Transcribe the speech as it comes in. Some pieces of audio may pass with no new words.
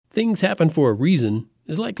Things happen for a reason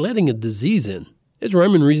is like letting a disease in. It's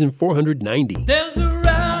Rhyme and Reason 490. There's a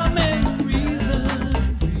rhyme and reason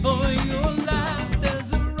for your life.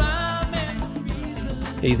 There's a rhyme and reason.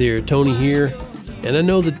 Hey there, Tony here. And I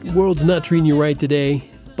know the world's not treating you right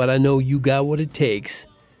today, but I know you got what it takes,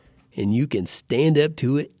 and you can stand up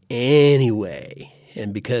to it anyway.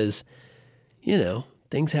 And because,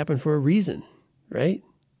 things happen for a reason, right?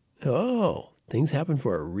 Oh, things happen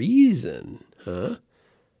for a reason, huh?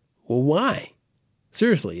 Well, why?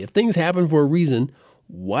 Seriously, if things happen for a reason,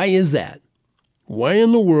 why is that? Why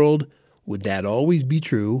in the world would that always be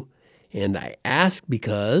true? And I ask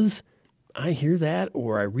because I hear that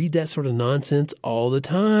or I read that sort of nonsense all the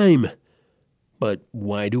time. But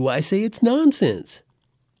why do I say it's nonsense?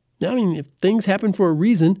 I mean, if things happen for a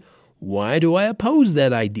reason, why do I oppose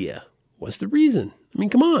that idea? What's the reason? I mean,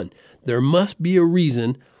 come on. There must be a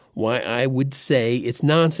reason why I would say it's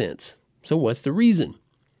nonsense. So what's the reason?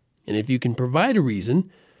 And if you can provide a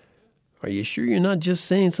reason, are you sure you're not just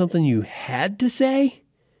saying something you had to say?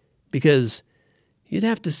 Because you'd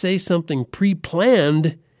have to say something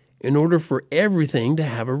pre-planned in order for everything to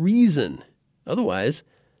have a reason. Otherwise,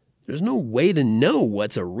 there's no way to know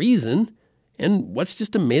what's a reason and what's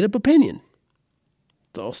just a made-up opinion.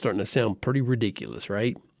 It's all starting to sound pretty ridiculous,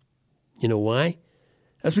 right? You know why?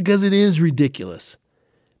 That's because it is ridiculous.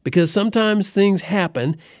 Because sometimes things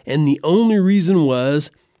happen, and the only reason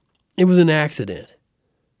was it was an accident.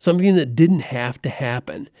 Something that didn't have to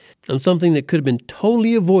happen. And something that could have been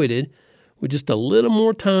totally avoided with just a little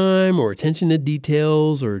more time or attention to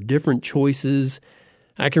details or different choices.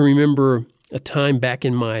 I can remember a time back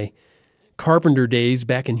in my carpenter days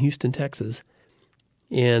back in Houston, Texas,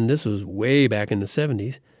 and this was way back in the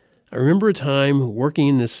 70s. I remember a time working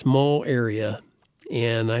in this small area,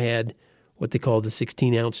 and I had what they call the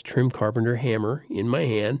 16-ounce trim carpenter hammer in my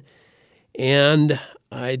hand, and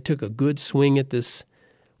I took a good swing at this,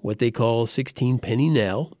 what they call 16-penny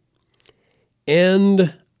nail,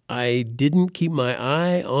 and I didn't keep my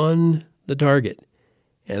eye on the target,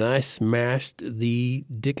 and I smashed the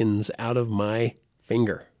dickens out of my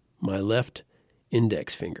finger, my left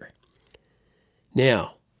index finger.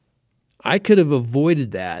 Now, I could have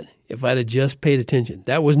avoided that if I'd have just paid attention.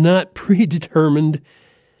 That was not predetermined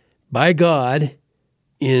by God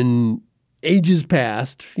in ages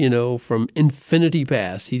past, from infinity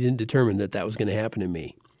past. He didn't determine that that was going to happen to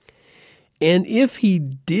me. And if he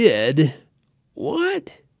did,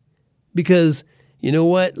 what? Because, you know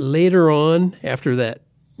what? Later on, after that,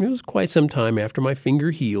 it was quite some time after my finger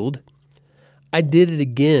healed, I did it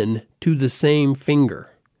again to the same finger.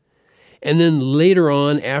 And then later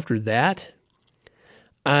on after that,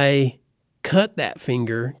 I cut that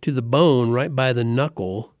finger to the bone right by the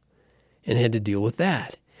knuckle and had to deal with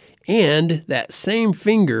that. And that same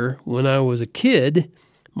finger, when I was a kid,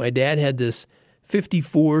 my dad had this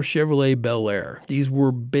 54 Chevrolet Bel Air. These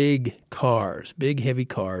were big cars, big heavy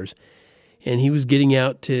cars. And he was getting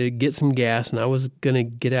out to get some gas, and I was going to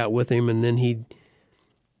get out with him, and then he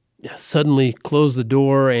suddenly closed the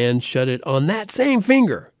door and shut it on that same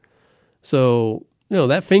finger. So,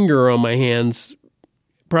 that finger on my hands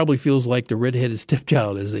probably feels like the redheaded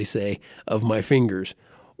stepchild, as they say, of my fingers.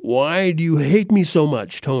 Why do you hate me so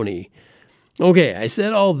much, Tony? Okay, I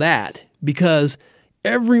said all that because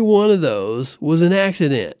every one of those was an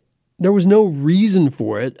accident. There was no reason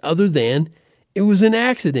for it other than it was an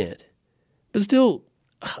accident. But still,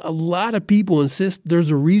 a lot of people insist there's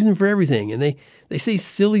a reason for everything. And they say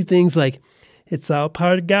silly things like, it's all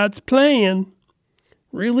part of God's plan.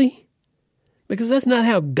 Really? Because that's not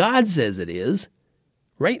how God says it is.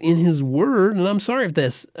 Right in his word. And I'm sorry if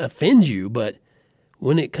that offends you, but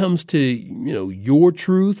when it comes to, your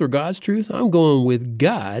truth or God's truth, I'm going with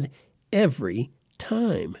God every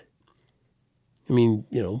time. I mean,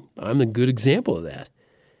 I'm a good example of that.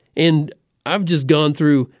 And I've just gone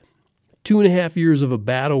through 2.5 years of a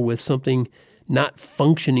battle with something not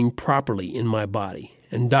functioning properly in my body.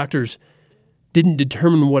 And doctors didn't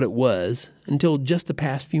determine what it was until just the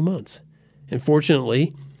past few months. And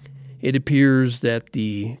fortunately, it appears that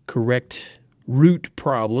the correct root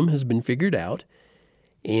problem has been figured out.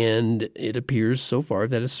 And it appears so far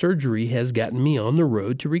that a surgery has gotten me on the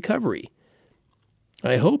road to recovery.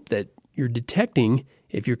 I hope that you're detecting,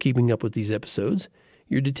 if you're keeping up with these episodes,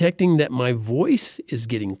 you're detecting that my voice is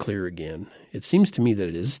getting clear again. It seems to me that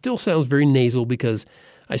it is. It still sounds very nasal because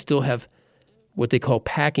I still have what they call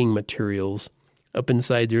packing materials up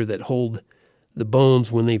inside there that hold the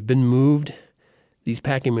bones when they've been moved. These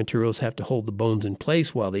packing materials have to hold the bones in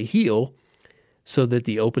place while they heal so that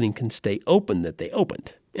the opening can stay open that they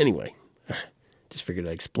opened. Anyway, just figured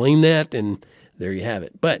I'd explain that, and there you have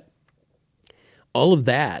it. But all of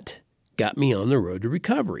that got me on the road to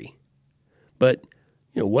recovery. But,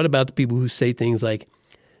 what about the people who say things like,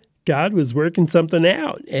 God was working something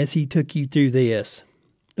out as he took you through this?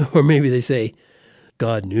 Or maybe they say,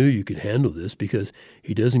 God knew you could handle this because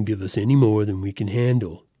he doesn't give us any more than we can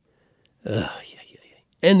handle.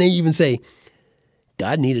 And they even say,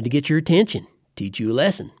 God needed to get your attention, teach you a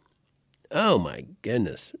lesson. Oh my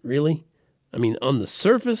goodness, really? I mean, on the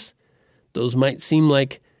surface, those might seem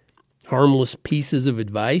like harmless pieces of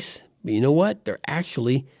advice, but you know what? They're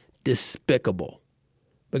actually despicable,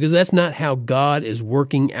 because that's not how God is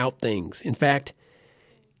working out things. In fact,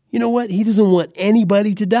 you know what? He doesn't want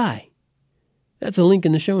anybody to die. That's a link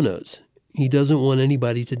in the show notes. He doesn't want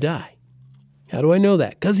anybody to die. How do I know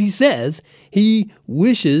that? Because he says he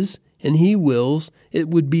wishes and he wills it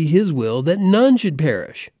would be his will that none should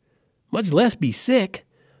perish, much less be sick.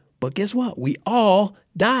 But guess what? We all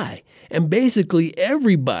die. And basically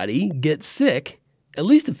everybody gets sick at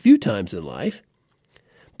least a few times in life.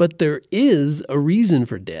 But there is a reason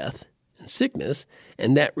for death and sickness,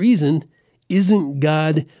 and that reason isn't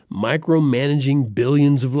God micromanaging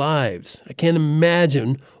billions of lives. I can't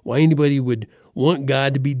imagine why anybody would want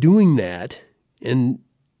God to be doing that, and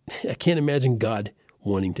I can't imagine God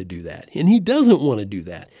wanting to do that. And he doesn't want to do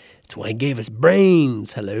that. That's why he gave us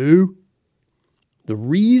brains. Hello? The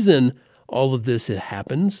reason all of this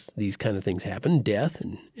happens, these kind of things happen, death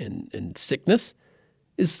and sickness,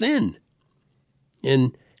 is sin.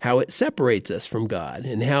 And how it separates us from God,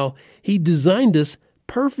 and how he designed us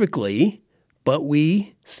perfectly, but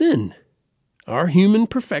we sin. Our human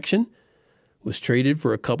perfection was traded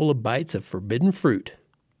for a couple of bites of forbidden fruit.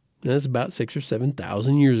 That's about 6,000 or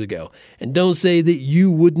 7,000 years ago. And don't say that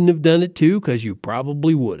you wouldn't have done it too, because you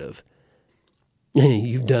probably would have.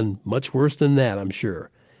 You've done much worse than that, I'm sure.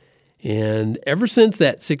 And ever since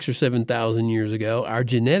that 6,000 or 7,000 years ago, our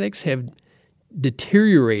genetics have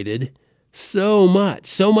deteriorated so much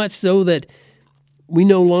so that we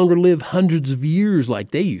no longer live hundreds of years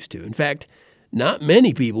like they used to. In fact, not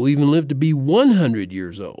many people even live to be 100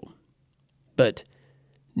 years old. But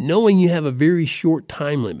knowing you have a very short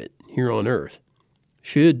time limit here on Earth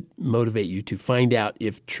should motivate you to find out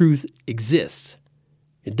if truth exists.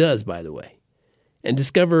 It does, by the way. And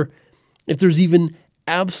discover if there's even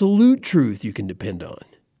absolute truth you can depend on.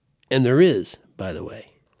 And there is, by the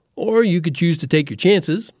way. Or you could choose to take your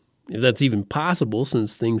chances, if that's even possible,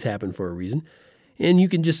 since things happen for a reason, and you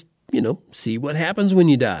can just, see what happens when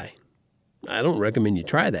you die. I don't recommend you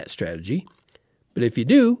try that strategy, but if you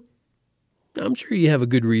do, I'm sure you have a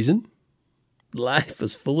good reason. Life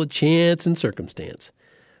is full of chance and circumstance.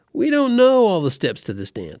 We don't know all the steps to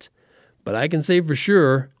this dance, but I can say for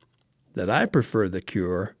sure that I prefer the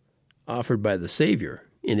cure offered by the Savior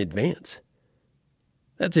in advance.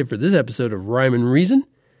 That's it for this episode of Rhyme and Reason.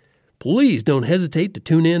 Please don't hesitate to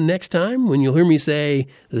tune in next time when you'll hear me say,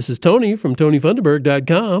 "This is Tony from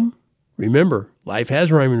TonyFunderberg.com. Remember, life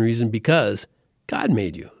has rhyme and reason because God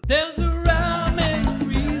made you." There's a